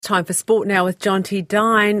Time for sport now with John T.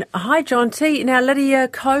 Dine. Hi, John T. Now, Lydia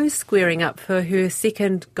Ko squaring up for her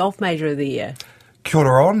second golf major of the year. Kia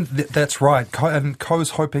ora on. That's right. And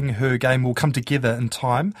Ko's hoping her game will come together in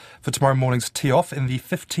time for tomorrow morning's tee-off in the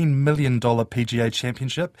 $15 million PGA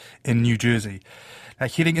Championship in New Jersey. Now,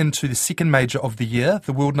 heading into the second major of the year,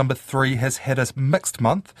 the world number 3 has had a mixed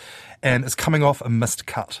month and is coming off a missed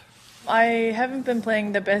cut. I haven't been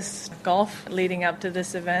playing the best golf leading up to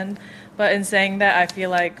this event, but in saying that, I feel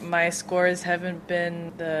like my scores haven't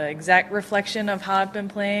been the exact reflection of how I've been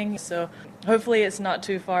playing, so hopefully it's not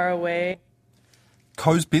too far away.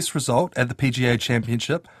 Ko's best result at the PGA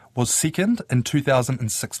Championship was second in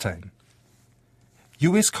 2016.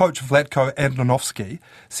 US coach Vlatko Andonovski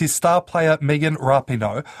says star player Megan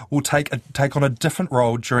Rapinoe will take on a different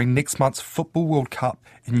role during next month's Football World Cup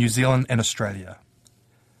in New Zealand and Australia.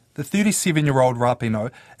 The 37-year-old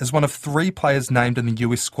Rapinoe is one of 3 players named in the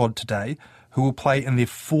US squad today who will play in their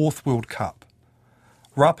 4th World Cup.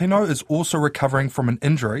 Rapinoe is also recovering from an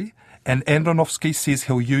injury, and Andonovski says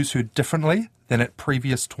he'll use her differently than at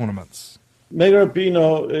previous tournaments. Megan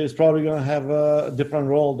Rapinoe is probably going to have a different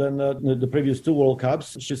role than the previous 2 World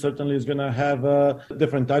Cups. She certainly is going to have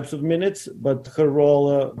different types of minutes, but her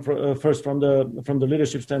role, first from the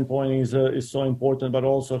leadership standpoint, is so important, but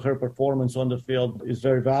also her performance on the field is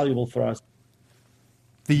very valuable for us.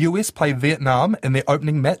 The US play Vietnam in their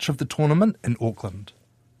opening match of the tournament in Auckland.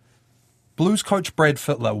 Blues coach Brad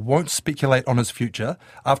Fittler won't speculate on his future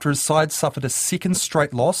after his side suffered a second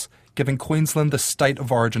straight loss, giving Queensland the State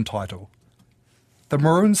of Origin title. The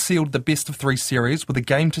Maroons sealed the best-of-3 series with a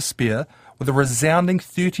game to spare with a resounding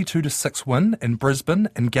 32-6 win in Brisbane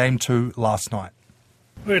in Game 2 last night.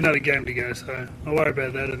 We've another game to go, so I'll worry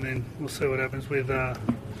about that and then we'll see what happens with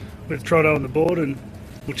Trotto on the board and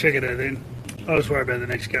we'll check it out then. I'll just worry about the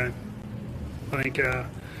next game. I think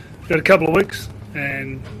we've got a couple of weeks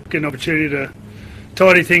and get an opportunity to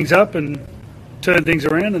tidy things up and turn things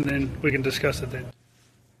around and then we can discuss it then.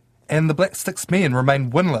 And the Black Sticks men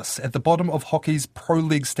remain winless at the bottom of hockey's Pro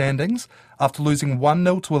League standings after losing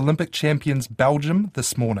 1-0 to Olympic champions Belgium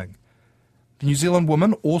this morning. The New Zealand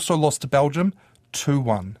women also lost to Belgium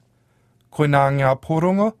 2-1. Koe nā ngā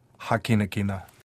porongo, ha kina kina.